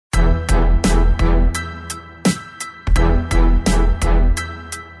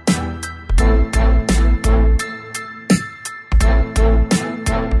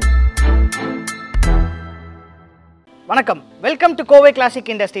வணக்கம் welcome to Kovai classic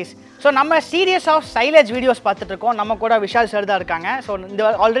industries. So நம்ம serious of silage videos பார்த்துட்டு இருக்கோம். நம்ம கூட விஷால் சார் தான் இருக்காங்க. ஸோ இந்த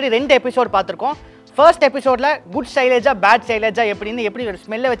ஆல்ரெடி 2 எபிசோட் பார்த்துருக்கோம். ஃபர்ஸ்ட் எபிசோடில் குட் சைலேஜா பேட் சைலேஜா எப்படி ஒரு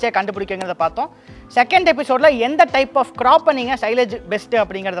ஸ்மெல்லை வச்சே கண்டுபிடிக்கிறத பார்த்தோம். செகண்ட் எபிசோடில் எந்த டைப் ஆஃப் க்ராப்பை நீங்கள் சைலேஜ் பெஸ்ட்டு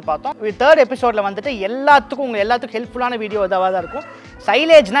அப்படிங்கிறத பார்த்தோம். தேர்ட் எபிசோடில் வந்துட்டு எல்லாத்துக்கும் ஹெல்ப்ஃபுல்லான வீடியோ இதாக தான் இருக்கும்.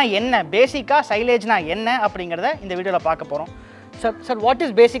 சைலேஜ்னா என்ன, பேசிக்காக சைலேஜ்னா என்ன அப்படிங்கிறத இந்த வீடியோவில் பார்க்க போகிறோம். Sir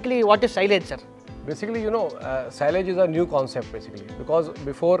what is silage sir? Basically, you know, silage is a new concept basically because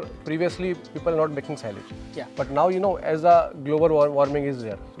previously people are not making silage. Yeah. But now, you know, as the global warming is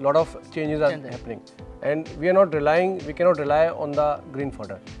there, a lot of changes are happening, and we cannot rely on the green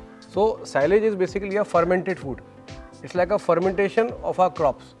fodder. So silage is basically a fermented food. It's like a fermentation of our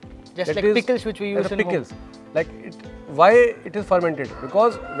crops. Just like pickles which we use in pickles. Like why it is fermented?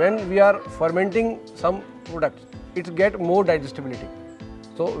 Because when we are fermenting some products, it get more digestibility.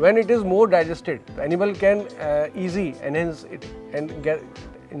 So when it is more digested, the animal can easily enhance it and get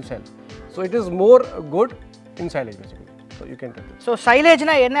in cell. So it is more good in silage basically. So you can tell it. So silage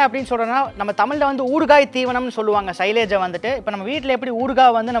na enna appdi solrana நம்ம தமிழ்ல வந்து ஊறுகாய் தீவனம்னு சொல்லுவாங்க. சைலேஜை வந்துட்டு இப்போ நம்ம வீட்டில் எப்படி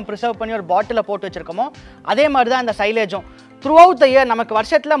ஊறுகாய் வந்து நம்ம ப்ரிசர்வ் பண்ணி ஒரு பாட்டிலில் போட்டு வச்சிருக்கோமோ அதே மாதிரி தான் இந்த சைலேஜும். த்ரூ அவுட் த இயர் நமக்கு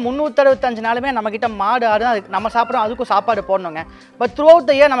வருஷத்தில் 365 நாளுமே நம்மக்கிட்ட மாடு ஆடு அதுக்கு நம்ம சாப்பிட்றோம், அதுக்கும் சாப்பாடு போடணுங்க. But through out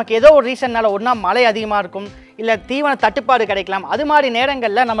the year நமக்கு ஏதோ ஒரு ரீசன்னால ஒன்றா மழை அதிகமாக இருக்கும், இல்லை தீவன தட்டுப்பாடு கிடைக்கலாம். அது மாதிரி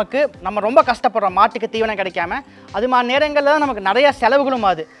நேரங்களில் நம்ம ரொம்ப கஷ்டப்படுறோம் மாட்டுக்கு தீவனம் கிடைக்காம. அது மாதிரி நேரங்களில் தான் நமக்கு நிறைய செலவுகளும்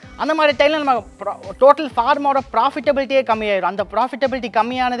ஆகுது. அந்த மாதிரி டைமில் நம்ம டோட்டல் ஃபார்மோட ப்ராஃபிட்டபிலிட்டியே கம்மியாயிடும். அந்த ப்ராஃபிட்டபிலிட்டி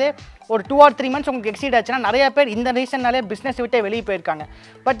கம்மியானதே ஒரு 2 or 3 months உங்களுக்கு எக்ஸீட் ஆச்சுன்னா நிறைய பேர் இந்த ரீசன்னாலே பிஸ்னஸ் விட்டே வெளியே போயிருக்காங்க.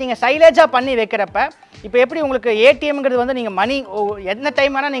 பட் நீங்கள் சைலேஜாக பண்ணி வைக்கிறப்ப இப்போ எப்படி உங்களுக்கு ஏடிஎம்ங்கிறது வந்து நீங்கள் மணி எந்த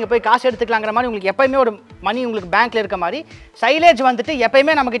டைம் வேணால் நீங்கள் போய் காசு எடுத்துக்கலாங்கிற மாதிரி உங்களுக்கு எப்போயுமே ஒரு மணி உங்களுக்கு பேங்க்கில் இருக்க மாதிரி சைலேஜ் வந்துட்டு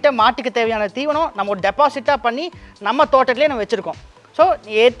எப்போயுமே நம்மக்கிட்ட மாட்டுக்கு தேவையான தீவனம் நம்ம ஒரு டெபாசிட்டாக பண்ணி நம்ம தோட்டத்திலே நம்ம வச்சுருக்கோம். So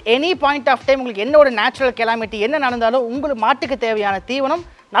any point of time உங்களுக்கு என்ன ஒரு நேச்சுரல் கெலாமிட்டி என்ன நடந்தாலும் உங்களுக்கு மாட்டுக்கு தேவையான தீவனம்,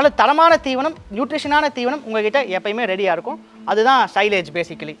 நல்ல தரமான தீவனம், நியூட்ரிஷனான தீவனம் உங்ககிட்ட எப்பயுமே ரெடியாக இருக்கும். அதுதான் silage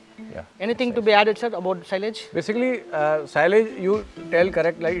basically. Anything to be added, sir, about silage? Basically, silage, you tell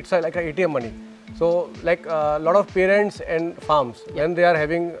correct, like it's like a ATM money. So, like a lot of parents and farms, when they are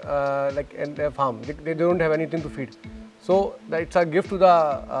having in their farm, they don't have anything to feed. So, it's a gift to the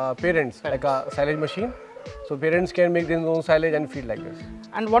parents, like a silage machine. So, parents can make their own silage and feed like this.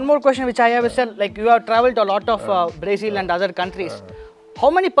 And one more question which I have is, sir, like you have traveled to a lot of Brazil and other countries. How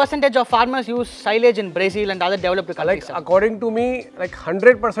many percentage of farmers use silage in Brazil and other developed countries? Like according to me, like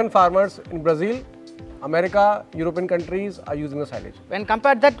 100% farmers in Brazil, America, European countries are using the silage. When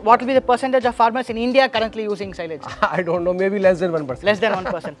compared that, what will be the percentage of farmers in India currently using silage? I don't know, maybe less than 1%. Less than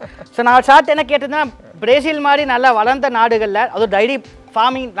 1%. So நான் chart என்ன கேட்டதுன்னா Brazil மாதிரி நல்லா வளர்ந்த நாடுகளில் அதுவும் diary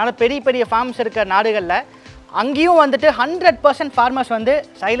farming நல்ல பெரிய forms இருக்கிற நாடுகளில் அங்கேயும் வந்துட்டு 100% ஃபார்மர்ஸ் வந்து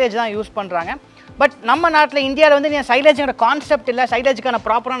சைலேஜ் தான் யூஸ் பண்ணுறாங்க. பட் நம்ம நாட்டில் இந்தியாவில் வந்து நீங்கள் சைலேஜுங்கிற கான்செப்ட் இல்லை, சைலேஜுக்கான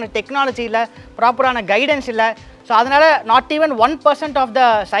ப்ராப்பரான டெக்னாலஜி இல்லை, ப்ராப்பரான கைடன்ஸ் இல்லை. ஸோ அதனால் not even 1% of the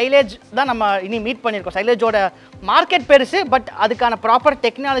silage தான் நம்ம இனி மீட் பண்ணியிருக்கோம். சைலேஜோட மார்க்கெட் பெருசு, பட் அதுக்கான ப்ராப்பர்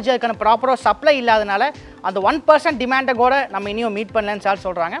டெக்னாலஜி அதுக்கான ப்ராப்பராக சப்ளை இல்லாதனால அந்த 1% டிமாண்டை கூட நம்ம இனியும் மீட் பண்ணலன்னு சார்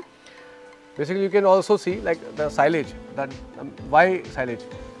சொல்கிறாங்க. Basically, you can also see like the silage. Why silage?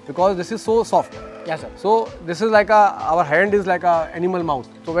 Because this is so soft. Yes, sir. So this is like our hand is like a animal mouth.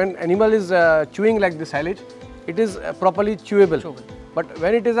 So when animal is chewing like this silage, it is properly chewable. But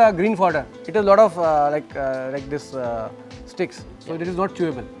when it is a green fodder, it is a lot of like this sticks. So it is not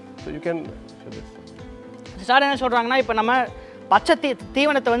chewable. So you can show this. Sir என்ன சொல்கிறாங்கன்னா இப்போ நம்ம பச்சை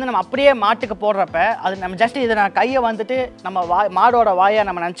தீவனத்தை வந்து நம்ம அப்படியே மாட்டுக்கு போடுறப்ப அது நம்ம ஜஸ்ட் இதை நான் கையை வந்துட்டு நம்ம மாடோட வாயை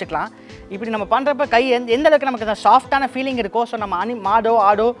நம்ம நினச்சிக்கலாம். இப்படி நம்ம பண்ணுறப்ப கை எந்த அளவுக்கு நமக்கு அந்த சாஃப்டான ஃபீலிங் இருக்கோ, ஸோ நம்ம மாடோ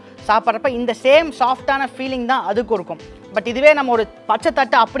ஆடோ சாப்பிட்றப்ப இந்த சேம் சாஃப்டான ஃபீலிங் தான் அதுக்கும் இருக்கும். பட் இதுவே நம்ம ஒரு பச்சை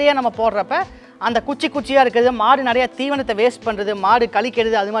தட்டு அப்படியே நம்ம போடுறப்ப அந்த குச்சியாக இருக்குது, மாடு நிறையா தீவனத்தை வேஸ்ட் பண்ணுறது, மாடு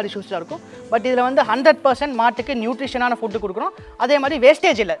கழிக்கிறது, அது மாதிரி இஷ்யூஸாக இருக்கும். பட் இதில் வந்து 100% மாட்டுக்கு நியூட்ரிஷனான ஃபுட்டு கொடுக்குறோம். அதே மாதிரி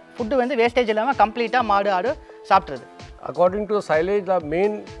வேஸ்டேஜ் இல்லை, ஃபுட்டு வந்து வேஸ்டேஜ் இல்லாமல் கம்ப்ளீட்டாக மாடு ஆடு சாப்பிட்றது. According to silage, the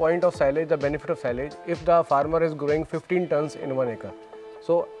main point of silage, the benefit of silage, if the farmer is growing 15 tons in 1 acre,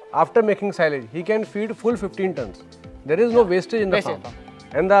 so after making silage, he can feed full 15 tons. There is no wastage in the farm.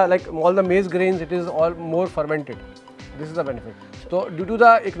 And all the maize grains, it is all more fermented. This is the benefit. So due to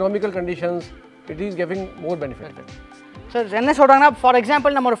the economical conditions, it is giving more benefit. Sir என்ன சொல்கிறாங்கன்னா, for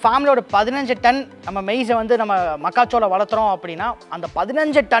example நம்ம ஒரு ஃபார்மில் ஒரு 15 ton நம்ம மெய்ஸை வந்து நம்ம மக்காச்சோளம் வளர்த்துறோம் அப்படின்னா அந்த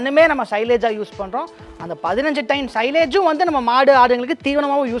 15 டன்னுமே நம்ம சைலேஜாக யூஸ் பண்ணுறோம். அந்த 15 டன் சைலேஜும் வந்து நம்ம மாடு ஆடுங்களுக்கு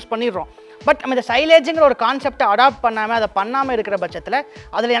தீவனமாகவும் யூஸ் பண்ணிடுறோம். பட் நம்ம இந்த சைலேஜுங்கிற ஒரு கான்செப்டை அடாப்ட் பண்ணாமல் அதை பண்ணாமல் இருக்கிற பட்சத்தில்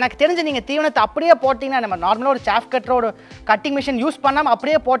அதில் எனக்கு தெரிஞ்சு நீங்கள் தீவனத்தை அப்படியே போட்டிங்கன்னா நம்ம நார்மலாக ஒரு சாஃப் கட்டர் ஒரு கட்டிங் மிஷின் யூஸ் பண்ணாமல்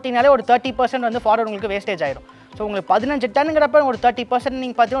அப்படியே போட்டிங்கனாலே ஒரு 30% வந்து ஃபார்வர்ட் உங்களுக்கு வேஸ்டேஜ் ஆயிடும். ஸோ உங்களுக்கு 15 டன்னுங்கிறப்ப ஒரு 30%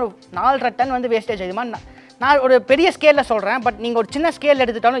 நீங்கள் பார்த்தீங்கன்னா ஒரு 4.5 டன் வந்து வேஸ்டேஜ் ஆகுது. நான் ஒரு பெரிய ஸ்கேலில் சொல்கிறேன், பட் நீங்கள் ஒரு சின்ன ஸ்கேல்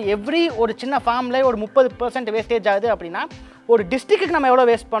எடுத்துட்டாலும் எவ்ரி ஒரு சின்ன ஃபார்மில் ஒரு 30% வேஸ்டேஜ் ஆகுது அப்படின்னா ஒரு டிஸ்ட்ரிக்ட்டுக்கு நம்ம எவ்வளோ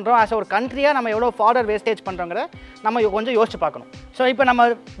வேஸ்ட் பண்ணுறோம், ஆஸ் ஒரு கண்ட்ரியாக நம்ம எவ்வளோ ஃபார்டர் வேஸ்டேஜ் பண்ணுறோங்கிறத நம்ம கொஞ்சம் யோசிச்சு பார்க்கணும். ஸோ இப்போ நம்ம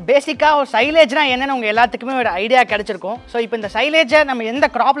பேசிக்காக ஒரு சைலேஜ்னா என்னென்னு உங்கள் எல்லாத்துக்குமே ஒரு ஐடியா கிடச்சிருக்கும். ஸோ இப்போ இந்த சைலேஜை நம்ம எந்த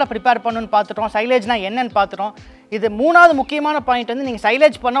க்ராப்பில் ப்ரிப்பேர் பண்ணணும்னு பார்த்துட்டோம், சைலேஜ்னா என்னென்னு பார்த்துட்டோம். இது மூணாவது முக்கியமான பாயிண்ட் வந்து நீங்கள்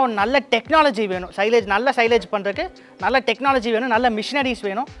சைலேஜ் பண்ண ஒரு நல்ல டெக்னாலஜி வேணும். நல்ல சைலேஜ் பண்ணுறதுக்கு நல்ல டெக்னாலஜி வேணும், நல்ல மிஷினரிஸ்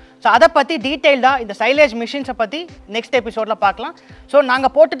வேணும். ஸோ அதை பற்றி டீட்டெயில்டாக இந்த சைலேஜ் மிஷின்ஸை பற்றி நெக்ஸ்ட் எபிசோடில் பார்க்கலாம். ஸோ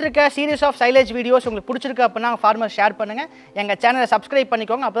நாங்கள் போட்டுட்ருக்க சீரீஸ் ஆஃப் சைலேஜ் வீடியோஸ் உங்களுக்கு பிடிச்சிருக்கு அப்படின்னா ஃபார்மர் ஷேர் பண்ணுங்கள், எங்கள் சேனலை சப்ஸ்கிரைப்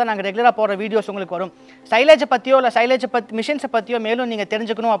பண்ணிக்கோங்க. அப்போ தான் நாங்கள் ரெகுலராக போடுற வீடியோஸ் உங்களுக்கு வரும். சைலேஜை பற்றியோ இல்லை சைலேஜை பற்றி மிஷின்ஸை பற்றியோ மேலும் நீங்கள்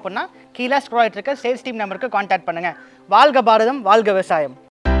தெரிஞ்சுக்கணும் அப்படின்னா கீழே ஸ்க்ரோல் ஆகிட்டு இருக்க சேல்ஸ் டீம் நம்பருக்கு கான்டாக்ட் பண்ணுங்கள். வாழ்க பாரதம், வாழ்க விவசாயம்.